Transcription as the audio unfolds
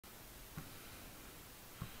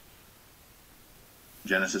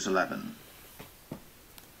Genesis 11.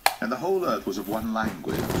 And the whole earth was of one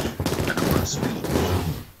language, and of one speech.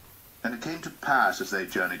 And it came to pass, as they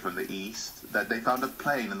journeyed from the east, that they found a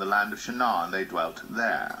plain in the land of Shinar, and they dwelt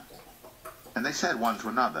there. And they said one to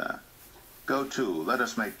another, Go to, let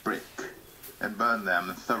us make brick, and burn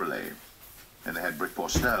them thoroughly. And they had brick for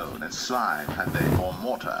stone, and slime had they for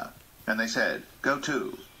mortar. And they said, Go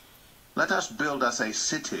to, let us build us a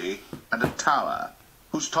city and a tower,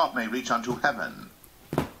 whose top may reach unto heaven.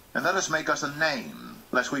 And let us make us a name,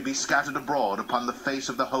 lest we be scattered abroad upon the face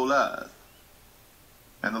of the whole earth.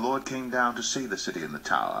 And the Lord came down to see the city and the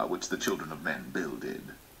tower, which the children of men builded.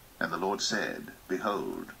 And the Lord said,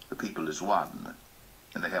 Behold, the people is one,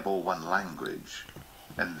 and they have all one language.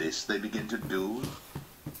 And this they begin to do.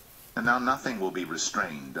 And now nothing will be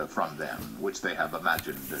restrained from them, which they have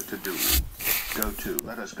imagined to do. Go to,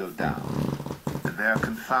 let us go down, and there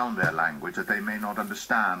confound their language, that they may not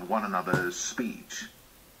understand one another's speech.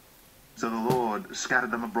 So the Lord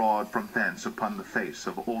scattered them abroad from thence upon the face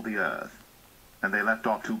of all the earth, and they left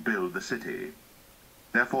off to build the city.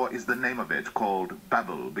 Therefore is the name of it called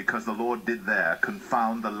Babel, because the Lord did there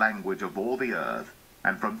confound the language of all the earth,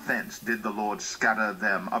 and from thence did the Lord scatter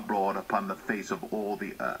them abroad upon the face of all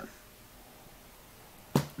the earth.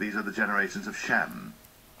 These are the generations of Shem.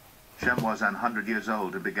 Shem was 100 years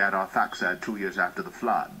old and begat Arphaxad 2 years after the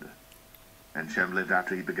flood. And Shem lived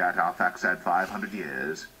after he begat Arphaxad 500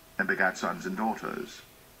 years, and begat sons and daughters.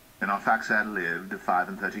 And Arphaxad lived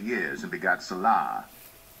 35 years, and begat Salah.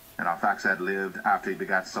 And Arphaxad lived after he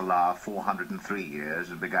begat Salah 403 years,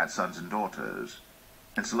 and begat sons and daughters.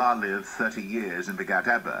 And Salah lived 30 years, and begat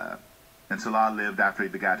Eber. And Salah lived after he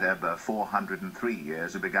begat Eber 403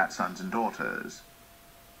 years, and begat sons and daughters.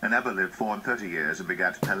 And Eber lived 34 years, and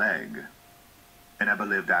begat Peleg. And Eber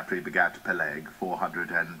lived after he begat Peleg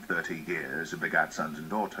 430 years, and begat sons and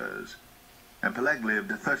daughters. And Peleg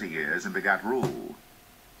lived 30 years, and begat Reu.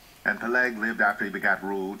 And Peleg lived after he begat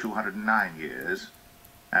Reu 209 years,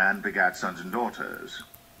 and begat sons and daughters.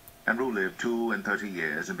 And Reu lived 32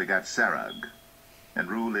 years, and begat Serug. And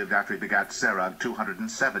Reu lived after he begat Serug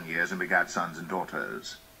 207 years, and begat sons and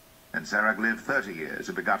daughters. And Serug lived 30 years,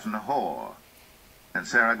 and begat Nahor. And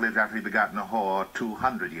Serug lived after he begat Nahor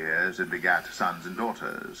 200 years, and begat sons and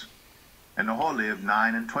daughters. And Nahor lived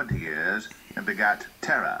 29 years, and begat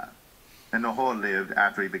Terah. And Nahor lived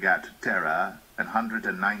after he begat Terah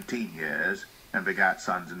 119 years, and begat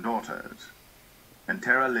sons and daughters. And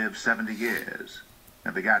Terah lived 70 years,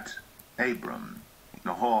 and begat Abram,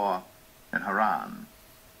 Nahor, and Haran.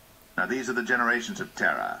 Now these are the generations of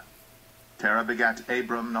Terah. Terah begat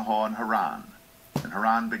Abram, Nahor, and Haran. And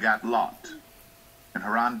Haran begat Lot. And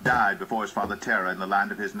Haran died before his father Terah in the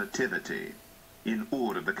land of his nativity, in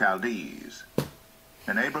Ur of the Chaldees.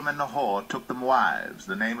 And Abram and Nahor took them wives.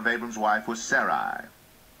 The name of Abram's wife was Sarai,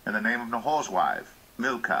 and the name of Nahor's wife,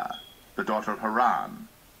 Milcah, the daughter of Haran,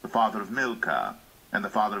 the father of Milcah, and the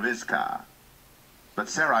father of Iscah. But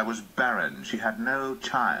Sarai was barren, she had no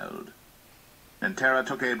child. And Terah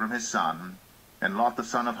took Abram his son, and Lot the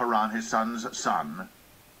son of Haran his son's son,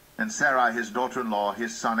 and Sarai his daughter-in-law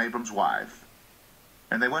his son Abram's wife.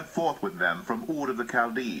 And they went forth with them from Ur of the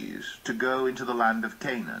Chaldees, to go into the land of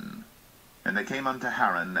Canaan. And they came unto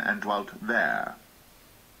Haran, and dwelt there.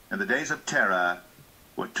 And the days of Terah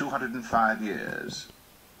were 205 years,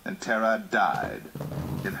 and Terah died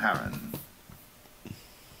in Haran.